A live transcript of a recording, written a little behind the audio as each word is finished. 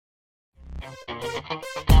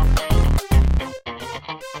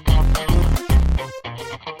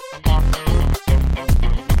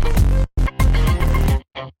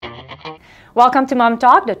Welcome to Mom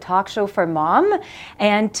Talk, the talk show for mom.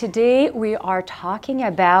 And today we are talking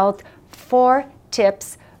about 4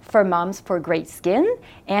 tips for moms for great skin.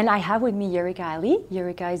 And I have with me Yerika Ali.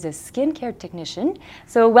 Yerika is a skincare technician.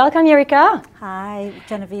 So welcome, Yerika. Hi,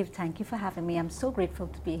 Genevieve. Thank you for having me. I'm so grateful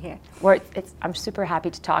to be here. I'm super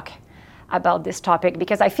happy to talk about this topic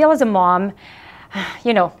because I feel as a mom,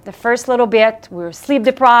 you know, the first little bit, we're sleep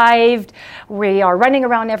deprived, we are running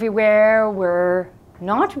around everywhere, we're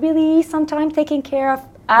not really sometimes taking care of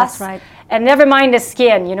us. That's right. And never mind the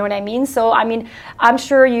skin, you know what I mean? So, I mean, I'm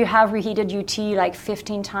sure you have reheated your tea like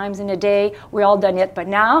 15 times in a day. We all done it, but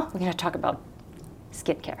now we're going to talk about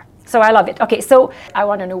skincare. So I love it. Okay, so I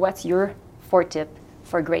want to know what's your 4 tip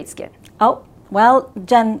for great skin? Oh, well,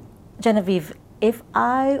 Genevieve, if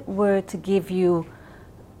I were to give you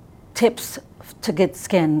tips to get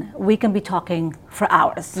skin, we can be talking for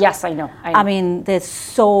hours. Yes, I know. I mean, there's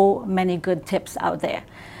so many good tips out there.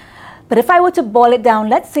 But if I were to boil it down,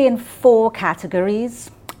 let's say in 4 categories,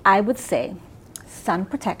 I would say sun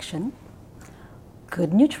protection,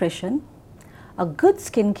 good nutrition, a good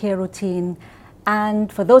skincare routine,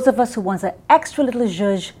 and for those of us who want an extra little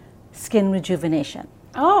zhuzh, skin rejuvenation.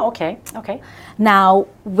 Oh, okay, okay. Now,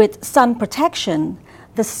 with sun protection,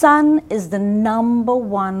 the sun is the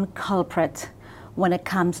 #1 culprit when it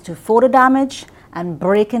comes to photo damage and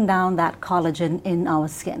breaking down that collagen in our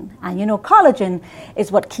skin. And you know, collagen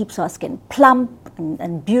is what keeps our skin plump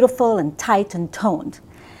and beautiful and tight and toned.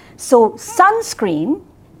 So sunscreen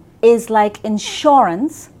is like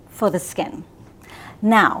insurance for the skin.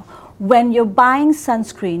 Now, when you're buying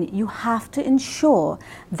sunscreen, you have to ensure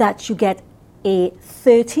that you get a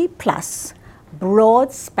 30 plus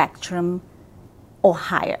broad spectrum or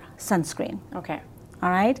higher sunscreen. Okay.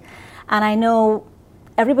 All right. And I know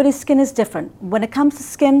everybody's skin is different. When it comes to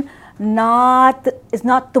skin, it's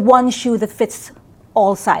not the one shoe that fits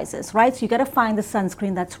all sizes, right? So you got to find the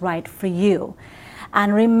sunscreen that's right for you.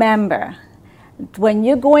 And remember, when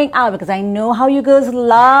you're going out, because I know how you girls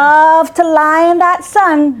love to lie in that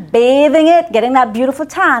sun, bathing it, getting that beautiful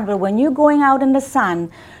tan, but when you're going out in the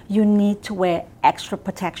sun, you need to wear extra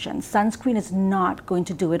protection. Sunscreen is not going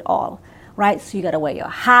to do it all, right? So you got to wear your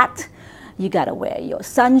hat, you got to wear your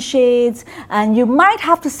sunshades, and you might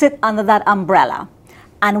have to sit under that umbrella.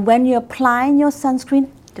 And when you're applying your sunscreen,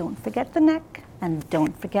 don't forget the neck and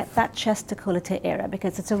don't forget that chest décolleté area,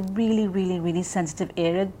 because it's a really, really, really sensitive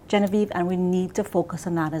area, Genevieve, and we need to focus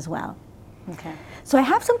on that as well. Okay. So I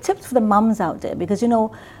have some tips for the mums out there, because, you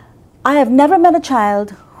know, I have never met a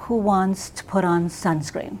child who wants to put on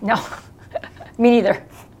sunscreen. No, me neither.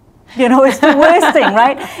 You know, it's the worst thing,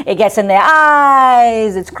 right? It gets in their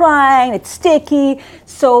eyes, it's crying, it's sticky.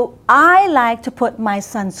 So I like to put my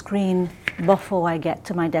sunscreen before I get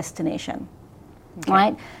to my destination, okay.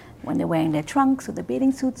 Right? When they're wearing their trunks or their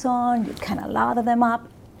bathing suits on, you kind of lather them up.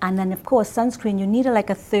 And then, of course, sunscreen, you need like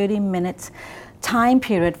a 30-minute time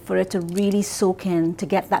period for it to really soak in to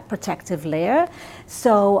get that protective layer.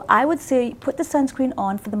 So I would say put the sunscreen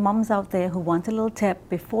on for the mums out there who want a little tip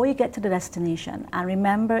before you get to the destination. And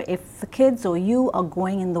remember, if the kids or you are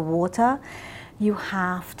going in the water, you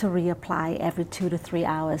have to reapply every 2 to 3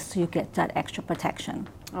 hours so you get that extra protection.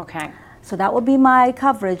 Okay. So that would be my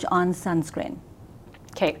coverage on sunscreen.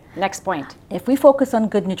 Okay, next point. If we focus on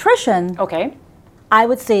good nutrition, okay, I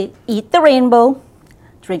would say eat the rainbow,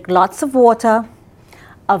 drink lots of water,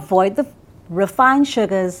 avoid the refined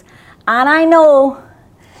sugars, and I know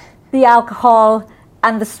the alcohol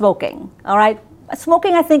and the smoking, all right?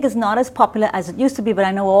 Smoking, I think, is not as popular as it used to be, but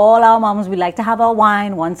I know all our moms, we like to have our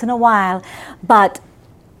wine once in a while. But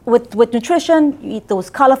with nutrition, you eat those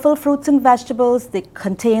colorful fruits and vegetables. They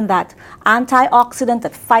contain that antioxidant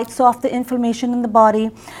that fights off the inflammation in the body.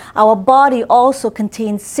 Our body also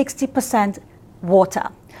contains 60% water.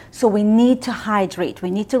 So we need to hydrate, we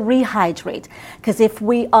need to rehydrate, because if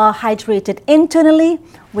we are hydrated internally,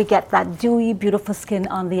 we get that dewy, beautiful skin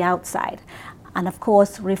on the outside. And of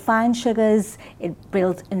course, refined sugars, it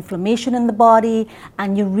builds inflammation in the body,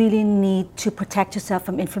 and you really need to protect yourself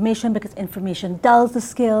from inflammation, because inflammation dulls the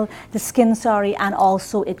skin, and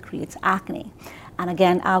also it creates acne. And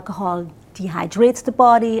again, alcohol dehydrates the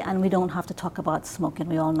body, and we don't have to talk about smoking.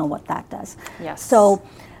 We all know what that does. Yes. So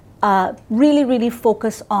really, really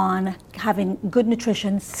focus on having good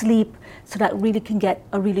nutrition, sleep, so that really can get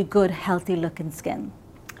a really good, healthy looking skin.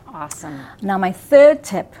 Awesome. Now, my third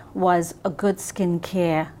tip was a good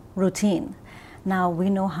skincare routine. Now we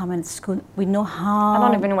know how many school. We know how. I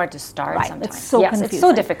don't even know where to start Right. sometimes. It's so yes, confusing. it's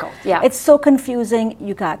so difficult. Yeah. It's so confusing.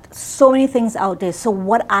 You got so many things out there. So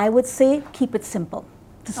what I would say, keep it simple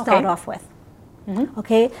to start off with.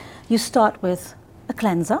 Okay, you start with a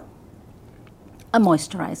cleanser, a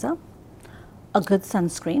moisturizer, a good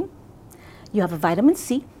sunscreen. You have a vitamin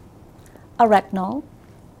C, a retinol,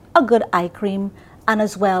 a good eye cream, and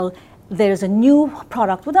as well, there's a new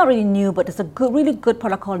product, well, not really new, but it's a good, really good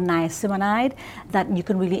product called niacinamide that you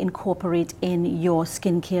can really incorporate in your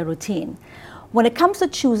skincare routine. When it comes to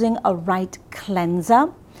choosing a right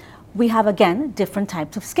cleanser, we have, again, different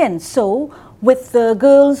types of skin. So with the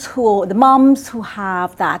girls the moms who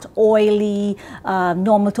have that oily,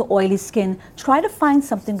 normal to oily skin, try to find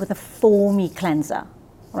something with a foamy cleanser,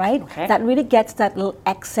 right? Okay. That really gets that little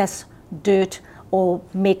excess dirt or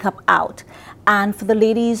makeup out. And for the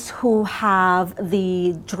ladies who have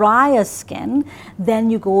the drier skin, then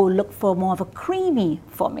you go look for more of a creamy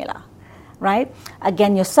formula, right?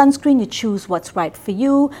 Again, your sunscreen, you choose what's right for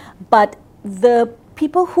you. But the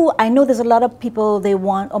people who, I know there's a lot of people they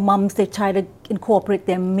want, or moms, they try to incorporate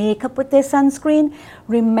their makeup with their sunscreen.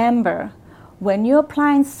 Remember, when you're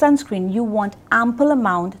applying sunscreen, you want ample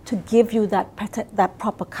amount to give you that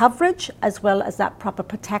proper coverage as well as that proper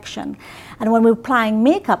protection. And when we're applying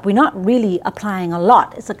makeup, we're not really applying a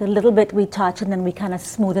lot. It's like a little bit we touch and then we kind of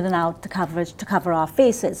smoothen it out to cover our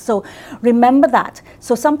faces. So remember that.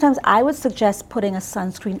 So sometimes I would suggest putting a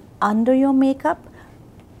sunscreen under your makeup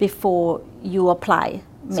before you apply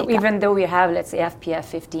makeup. So even though we have, let's say, SPF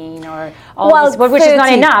 15 or all this, which is not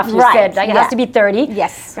 30, enough, you right, said. Like, it has to be 30.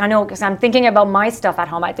 Yes. I know, because I'm thinking about my stuff at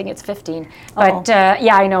home. I think it's 15. But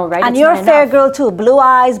yeah, I know, right? And it's you're not a fair enough. girl too. Blue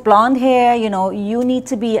eyes, blonde hair, you need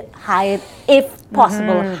to be higher, if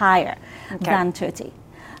possible, higher than 30.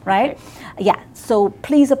 Right? Okay. Yeah, so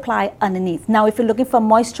please apply underneath. Now, if you're looking for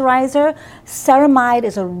moisturizer, ceramide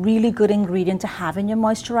is a really good ingredient to have in your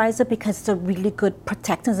moisturizer because it's a really good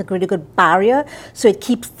protectant, it's a really good barrier. So it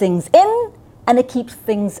keeps things in and it keeps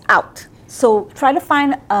things out. So try to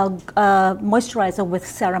find a moisturizer with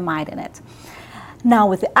ceramide in it. Now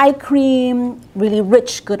with the eye cream, really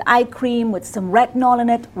rich, good eye cream with some retinol in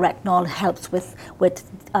it. Retinol helps with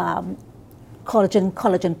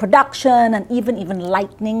collagen production and even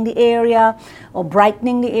lightening the area or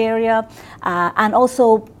brightening the area, and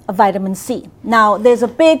also a vitamin C. Now there's a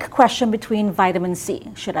big question between vitamin C.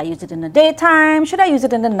 Should I use it in the daytime? Should I use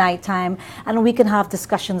it in the nighttime? And we can have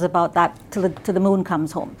discussions about that till the moon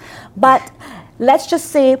comes home. But let's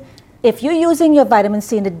just say if you're using your vitamin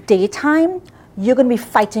C in the daytime, you're going to be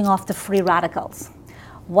fighting off the free radicals.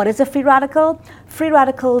 What is a free radical? Free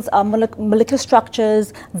radicals are molecular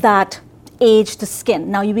structures that age the skin.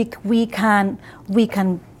 Now we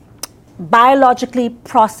can biologically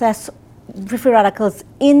process free radicals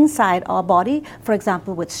inside our body, for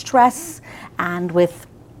example, with stress and with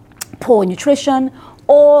poor nutrition,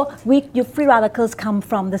 or your free radicals come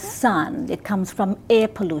from the sun, it comes from air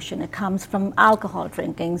pollution, it comes from alcohol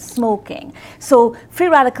drinking, smoking. So free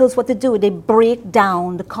radicals, what they do, they break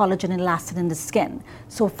down the collagen and elastin in the skin.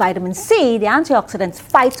 So vitamin C, the antioxidants,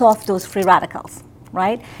 fight off those free radicals.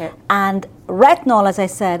 Right? Okay. And retinol, as I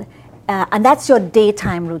said, and that's your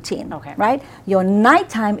daytime routine, okay. Right? Your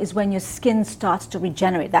nighttime is when your skin starts to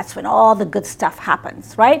regenerate. That's when all the good stuff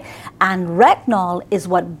happens, right? And retinol is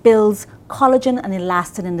what builds collagen and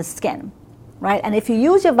elastin in the skin, right? And if you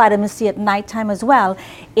use your vitamin C at nighttime as well,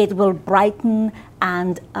 it will brighten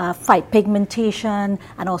and fight pigmentation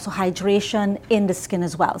and also hydration in the skin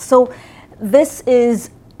as well. So this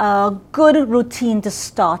is a good routine to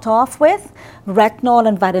start off with. Retinol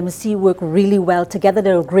and vitamin C work really well together.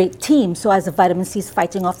 They're a great team. So as the vitamin C is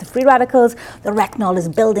fighting off the free radicals, the retinol is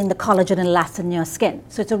building the collagen and elastin in your skin.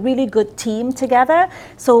 So it's a really good team together.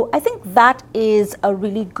 So I think that is a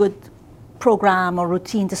really good program or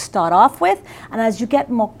routine to start off with. And as you get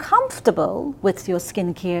more comfortable with your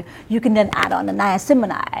skincare, you can then add on the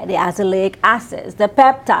niacinamide, the azelaic acids, the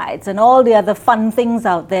peptides, and all the other fun things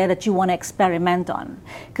out there that you want to experiment on.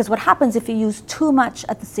 Because what happens if you use too much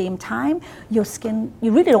at the same time, your skin,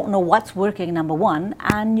 you really don't know what's working, number one,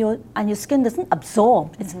 and your skin doesn't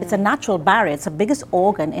absorb. It's a natural barrier. It's the biggest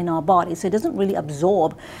organ in our body, so it doesn't really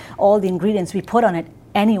absorb all the ingredients we put on it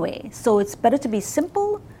anyway. So it's better to be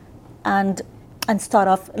simple and start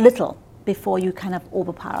off little before you kind of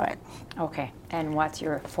overpower it. Okay, and what's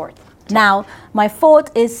your fourth? Now, my fourth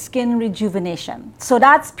is skin rejuvenation. So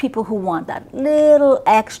that's people who want that little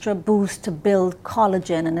extra boost to build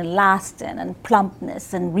collagen and elastin and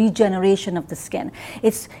plumpness and regeneration of the skin.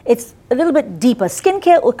 It's a little bit deeper.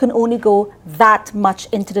 Skincare can only go that much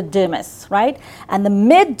into the dermis, right? And the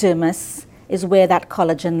mid dermis is where that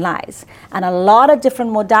collagen lies. And a lot of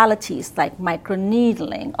different modalities like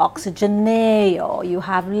microneedling, oxygeneo, you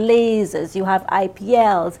have lasers, you have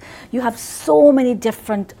IPLs, you have so many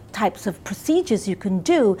different types of procedures you can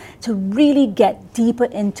do to really get deeper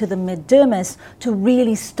into the mid-dermis to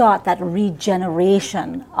really start that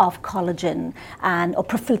regeneration of collagen and or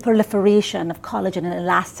proliferation of collagen and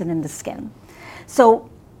elastin in the skin. So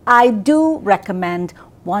I do recommend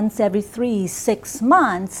once every 3-6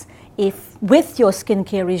 months, if with your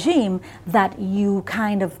skincare regime, that you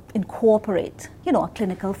kind of incorporate, a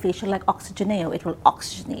clinical facial like oxygeneo. It will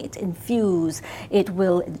oxygenate, infuse, it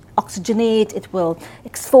will oxygenate, it will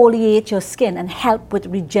exfoliate your skin and help with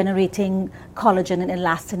regenerating collagen and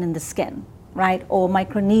elastin in the skin, right? Or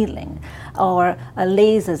microneedling, or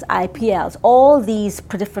lasers, IPLs. All these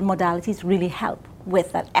different modalities really help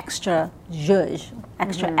with that extra zhuzh,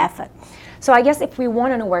 extra effort. So I guess if we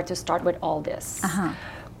want to know where to start with all this,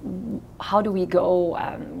 how do we go?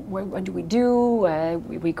 What do we do?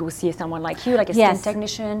 We go see someone like you, like a skin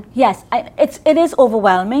technician? Yes, it is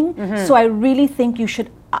overwhelming. So I really think you should,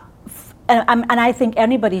 and I think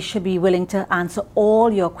anybody should be willing to answer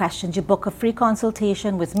all your questions. You book a free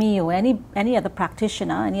consultation with me or any other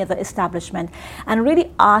practitioner, any other establishment, and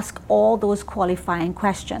really ask all those qualifying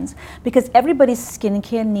questions, because everybody's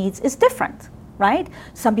skincare needs is different. Right?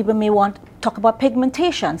 Some people may want to talk about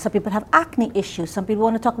pigmentation. Some people have acne issues. Some people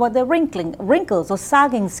want to talk about their wrinkles or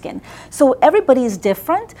sagging skin. So everybody is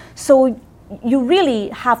different. So you really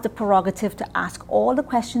have the prerogative to ask all the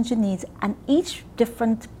questions you need, and each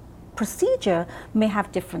different procedure may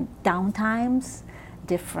have different downtimes,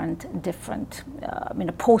 different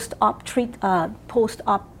post-op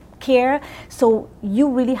care. So you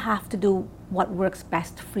really have to do what works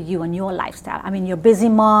best for you and your lifestyle. I mean, you're a busy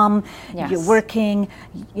mom, you're working,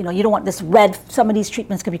 you don't want this red, some of these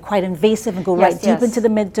treatments can be quite invasive and go deep into the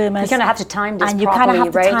mid-dermis. You kind of have to time this and properly, you kind of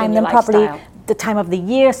have to right, time them properly. The time of the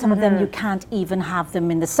year, some of them you can't even have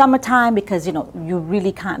them in the summertime because, you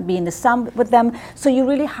really can't be in the sun with them. So you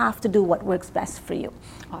really have to do what works best for you.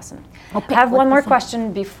 Awesome. I have one more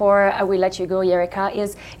question before we let you go, Yerika,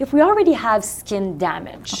 is if we already have skin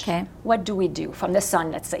damage, what do we do from the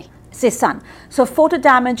sun, let's say? Say sun. So photo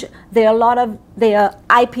damage, there are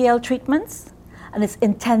IPL treatments, and it's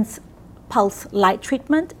intense pulse light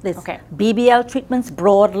treatment. There's BBL treatments,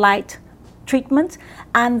 broad light treatment,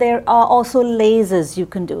 and there are also lasers you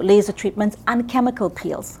can do, laser treatments and chemical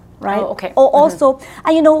peels. Right? Oh, okay. Or also,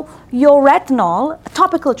 and your retinol,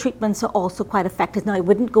 topical treatments are also quite effective. Now, it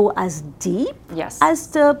wouldn't go as deep as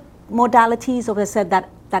the modalities, as I said, that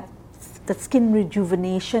the skin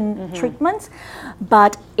rejuvenation treatments,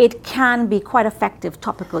 but it can be quite effective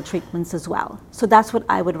topical treatments as well. So that's what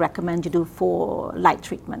I would recommend you do for light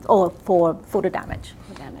treatment or for photo damage.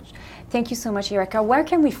 Thank you so much, Yerika. Where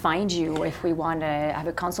can we find you if we want to have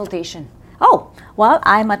a consultation? Oh, well,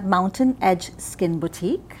 I'm at Mountain Edge Skin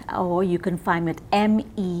Boutique, or you can find me at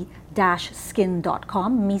me-skin.com,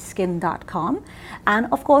 meskin.com. And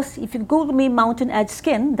of course, if you Google me, Mountain Edge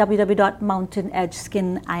Skin,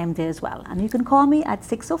 www.mountainedgeskin, I am there as well. And you can call me at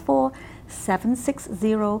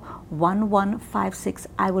 604-760-1156.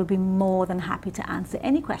 I will be more than happy to answer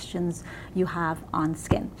any questions you have on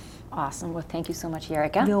skin. Awesome. Well, thank you so much,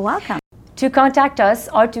 Yerika. You're welcome. To contact us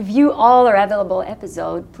or to view all our available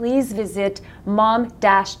episodes, please visit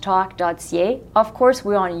mom-talk.ca. Of course,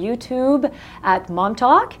 we're on YouTube at Mom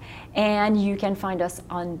Talk, and you can find us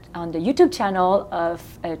on the YouTube channel of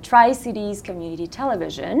Tri-Cities Community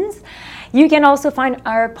Televisions. You can also find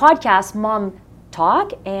our podcast, Mom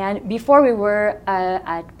Talk, and before we were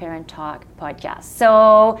at Parent Talk podcast.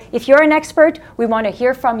 So if you're an expert, we want to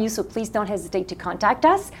hear from you, so please don't hesitate to contact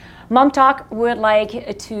us. Mom Talk would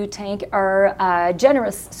like to thank our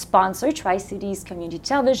generous sponsor, Tri-Cities Community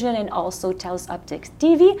Television, and also TELUS Optics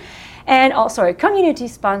TV, and also our community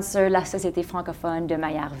sponsor, La Société Francophone de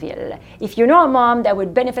Maillardville. If you know a mom that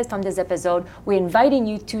would benefit from this episode, we're inviting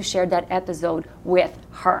you to share that episode with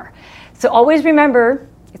her. So always remember,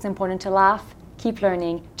 it's important to laugh, keep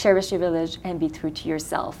learning, cherish your village, and be true to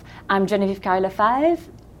yourself. I'm Genevieve Carl-Lefebvre,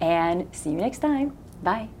 and see you next time.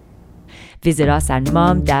 Bye. Visit us at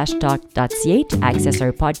mom-talk.ca to access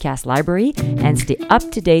our podcast library and stay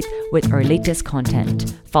up to date with our latest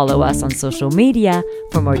content. Follow us on social media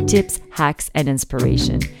for more tips, hacks, and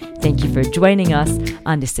inspiration. Thank you for joining us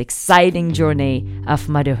on this exciting journey of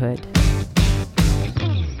motherhood.